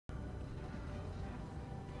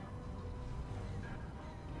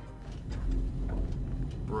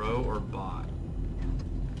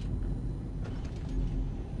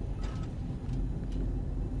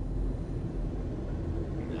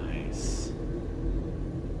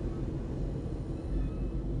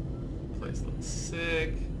place looks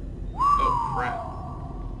sick. Oh crap.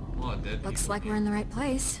 A lot of dead Looks people. like we're in the right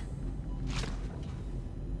place.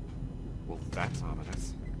 Well, that's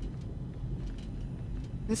ominous.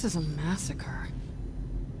 This is a massacre.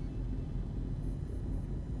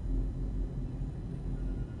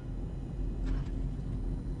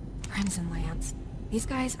 Crimson Lance. These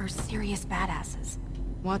guys are serious badasses.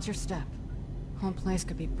 Watch your step. Whole place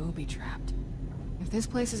could be booby-trapped. If this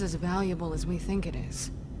place is as valuable as we think it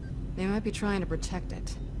is, they might be trying to protect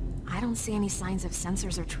it. I don't see any signs of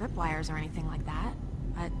sensors or tripwires or anything like that.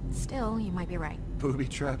 But still, you might be right. Booby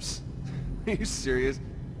traps? Are you serious?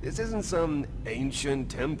 This isn't some ancient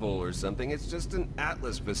temple or something. It's just an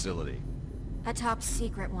Atlas facility. A top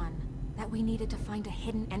secret one that we needed to find a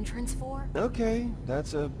hidden entrance for? Okay,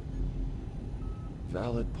 that's a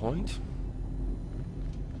valid point.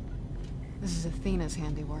 This is Athena's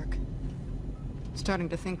handiwork. Starting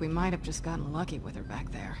to think we might have just gotten lucky with her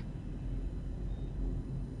back there.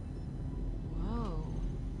 Whoa.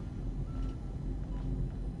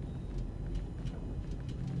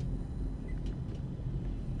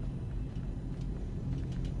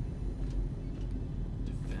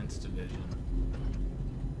 Defense division.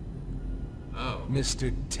 Oh.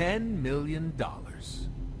 Mr. $10 million.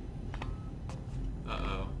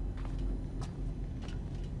 Uh-oh.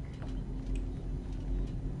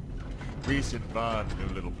 RHYS and Vaughn's new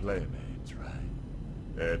little playmates, right?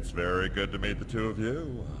 It's very good to meet the two of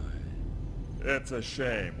you. It's a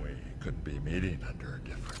shame we couldn't be meeting under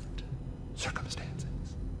different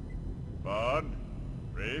circumstances. Vaughn,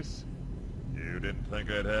 RHYS, you didn't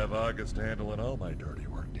think I'd have August handling all my dirty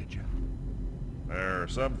work, did you? There are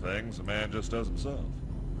some things a man just does himself.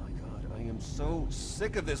 Oh my god, I am so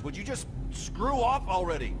sick of this. Would you just screw off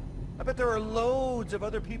already? I bet there are loads of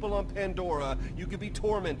other people on Pandora you could be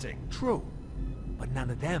tormenting. True. But none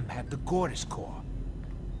of them have the Gortys core.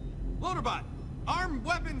 Loaderbot! Armed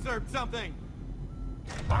weapons or something!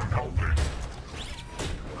 I'm helping.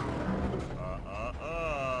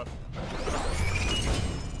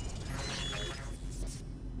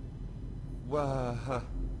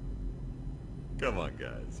 Come on,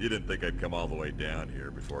 guys. You didn't think I'd come all the way down here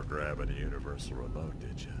before grabbing a universal remote,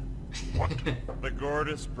 did you? What? The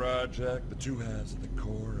Gortys project, the two halves of the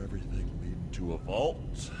core, everything leading to a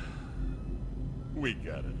vault. We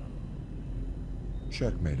got it all.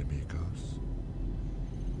 Checkmate, amigos.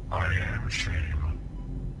 I am ashamed.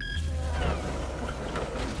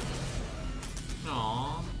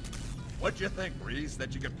 Aww. What'd you think, RHYS?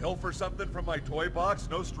 That you could pilfer something from my toy box,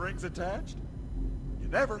 no strings attached? You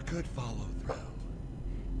never could follow through.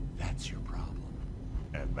 That's your problem.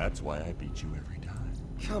 And that's why I beat you every time.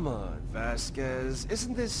 Come on, Vasquez.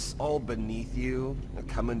 Isn't this all beneath you?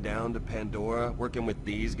 Coming down to Pandora, working with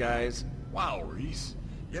these guys? Wow, RHYS.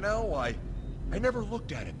 You know, I never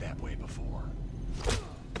looked at it that way before.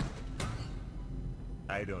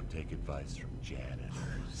 I don't take advice from janitors.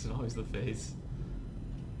 It's always the face.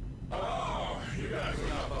 Oh, you guys will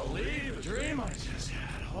not believe the dream I just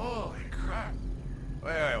had. Holy crap.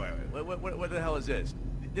 Wait. What the hell is this?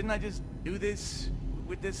 Didn't I just do this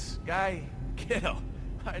with this guy? Kiddo,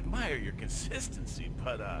 I admire your consistency,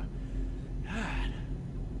 but, God.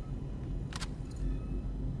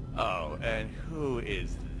 Oh, and who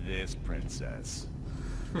is this princess?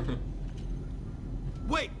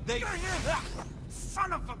 Wait, they...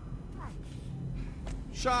 Son of a...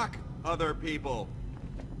 Shock other people.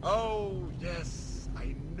 Oh, yes.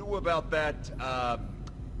 I knew about that.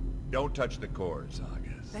 Don't touch the cores,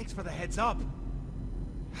 August. Thanks for the heads up.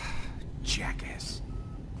 Jackass.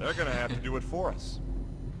 They're gonna have to do it for us.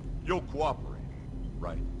 You'll cooperate,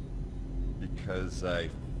 right? Because I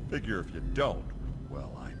figure if you don't,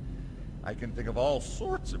 well, I can think of all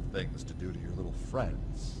sorts of things to do to your little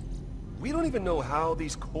friends. We don't even know how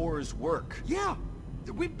these cores work. Yeah!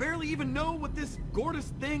 We barely even know what this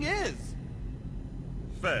Gortys thing is!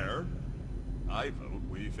 Fair. I vote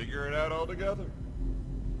we figure it out all together.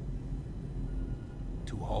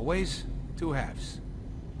 2 hallways, 2 halves.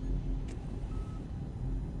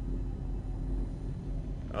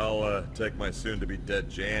 I'll take my soon-to-be-dead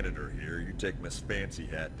janitor here. You take Miss Fancy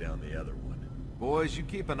Hat down the other one. Boys, you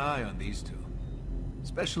keep an eye on these two.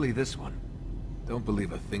 Especially this one. Don't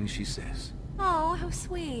believe a thing she says. Oh, how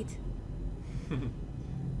sweet.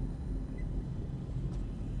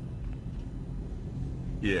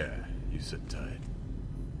 Yeah, you sit tight.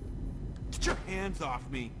 Get your hands off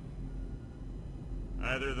me!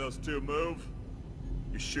 Either of those two move,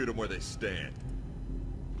 you shoot them where they stand.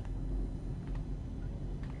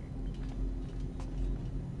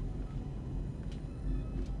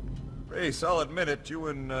 RHYS, I'll admit it, you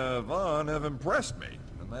and Vaughn have impressed me,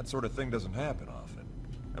 and that sort of thing doesn't happen often.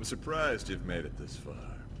 I'm surprised you've made it this far.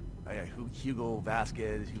 Hugo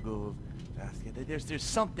Vasquez. There's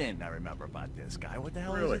something I remember about this guy. What the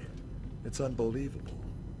hell is Really? it? It's unbelievable.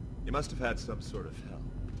 You must have had some sort of help.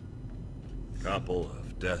 Couple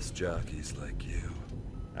of desk jockeys like you.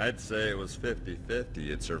 I'd say it was 50-50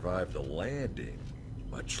 you'd survive the landing,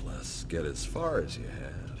 much less get as far as you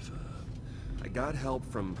have. I got help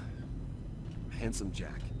from Handsome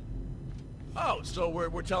Jack. Oh, so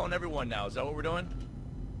we're telling everyone now. Is that what we're doing?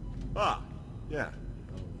 Ah, yeah.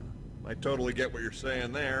 I totally get what you're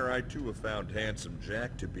saying there. I too have found Handsome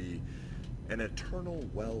Jack to be an eternal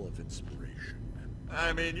well of inspiration.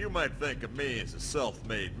 I mean, you might think of me as a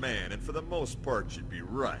self-made man, and for the most part you'd be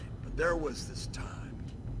right. But there was this time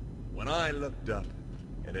when I looked up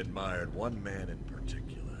and admired one man in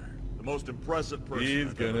particular. The most impressive person He's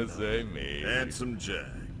I've ever gonna known. say me. Handsome Jack.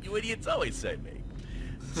 You idiots always say me.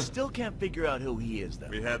 Still can't figure out who he is, though.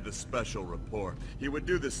 We had this special rapport. He would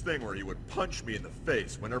do this thing where he would punch me in the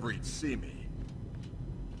face whenever he'd see me.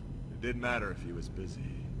 It didn't matter if he was busy.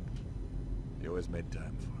 He always made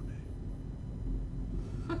time for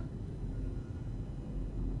me.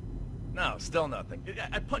 No, still nothing.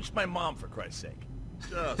 I punched my mom, for Christ's sake.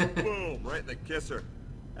 Just boom, right in the kisser.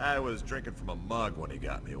 I was drinking from a mug when he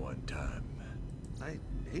got me one time. I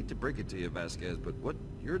hate to break it to you, Vasquez, but what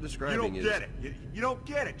you're You describing don't is... get it. You don't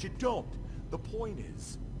get it. You don't. The point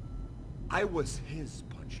is, I was his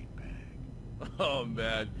punching bag. Oh,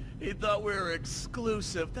 man. He thought we were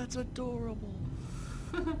exclusive. That's adorable.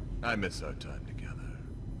 I miss our time together.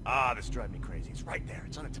 Ah, this drives me crazy. It's right there.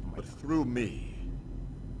 It's on the tip of my But tongue. through me,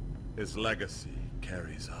 his legacy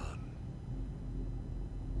carries on.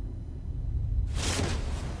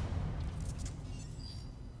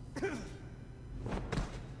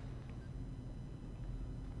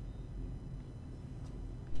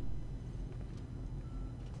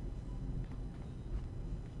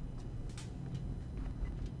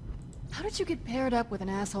 How did you get paired up with an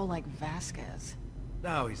asshole like Vasquez?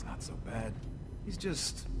 No, he's not so bad. He's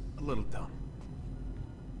just a little dumb.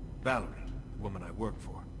 Valerie, the woman I work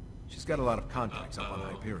for, she's got a lot of contacts up on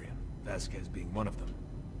Hyperion, Vasquez being one of them.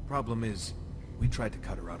 Problem is, we tried to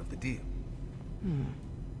cut her out of the deal.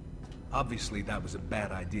 Obviously, that was a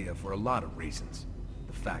bad idea for a lot of reasons.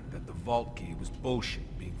 The fact that the vault key was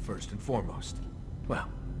bullshit being first and foremost. Well,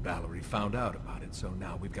 Valerie found out about it, so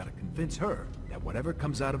now we've got to convince her that whatever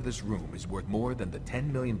comes out of this room is worth more than the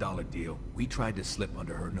 $10 million deal we tried to slip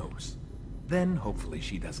under her nose. Then, hopefully,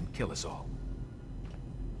 she doesn't kill us all.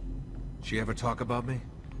 She ever talk about me?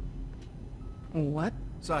 What?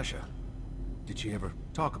 Sasha, did she ever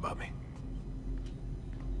talk about me?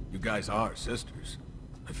 You guys are sisters.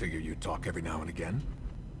 I figure you'd talk every now and again.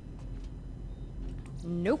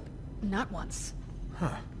 Nope. Not once.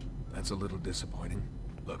 Huh. That's a little disappointing.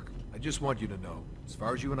 Look, I just want you to know, as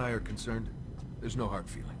far as you and I are concerned, there's no hard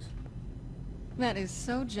feelings. That is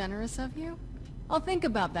so generous of you. I'll think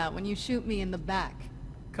about that when you shoot me in the back.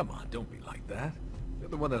 Come on, don't be like that. You're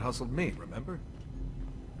the one that hustled me, remember?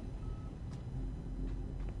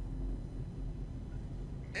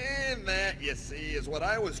 And that, you see, is what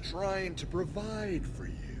I was trying to provide for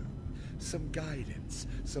you. Some guidance,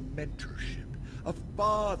 some mentorship, a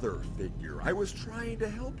father figure. I was trying to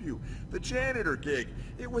help you. The janitor gig,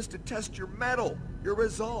 it was to test your mettle, your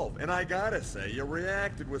resolve. And I gotta say, you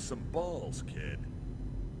reacted with some balls, kid.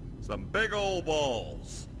 Some big old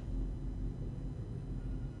balls.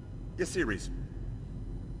 You see, Reese,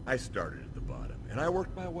 I started at the bottom, and I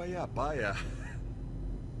worked my way up. I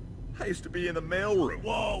used to be in the mailroom.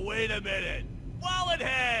 Whoa, wait a minute. Wallet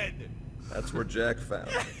head! That's where Jack found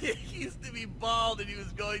me. He used to be bald and he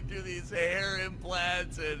was going through these hair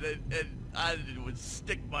implants and I would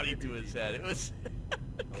stick money to his head. It was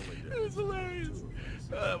it was hilarious.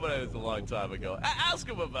 But it was a long time ago. Ask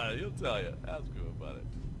him about it. He'll tell you. Ask him about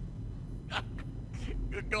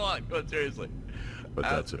it. Go on, seriously. But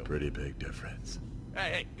Ask that's a him. pretty big difference.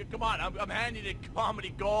 Hey, come on. I'm handing you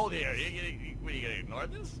comedy gold here. What, are you gonna ignore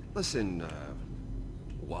this? Listen,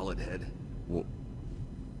 wallet head.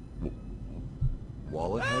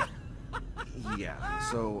 Wallet head? Yeah,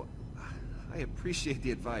 so... I appreciate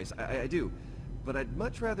the advice, I do. But I'd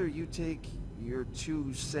much rather you take your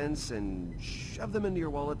 2 cents and shove them into your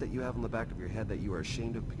wallet that you have on the back of your head that you are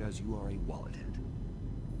ashamed of because you are a wallet head.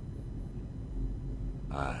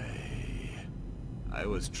 I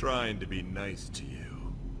was trying to be nice to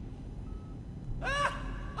you.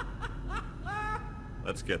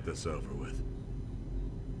 Let's get this over with.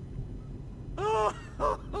 Oh,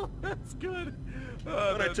 that's good.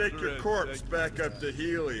 Oh, When I that's take your terrific. corpse back up to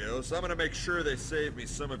Helios, I'm gonna make sure they save me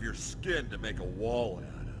some of your skin to make a wallet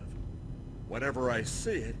out of. Whenever I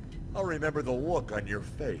see it, I'll remember the look on your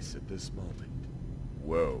face at this moment.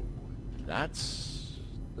 Whoa. That's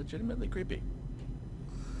legitimately creepy.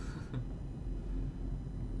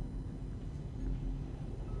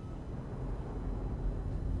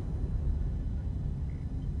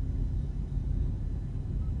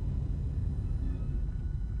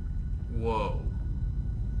 Whoa.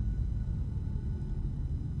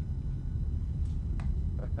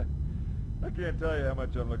 I can't tell you how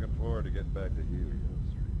much I'm looking forward to getting back to Helios,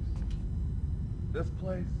 Reese. This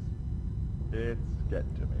place, it's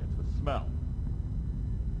getting to me. It's the smell.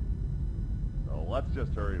 So let's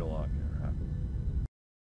just hurry it along.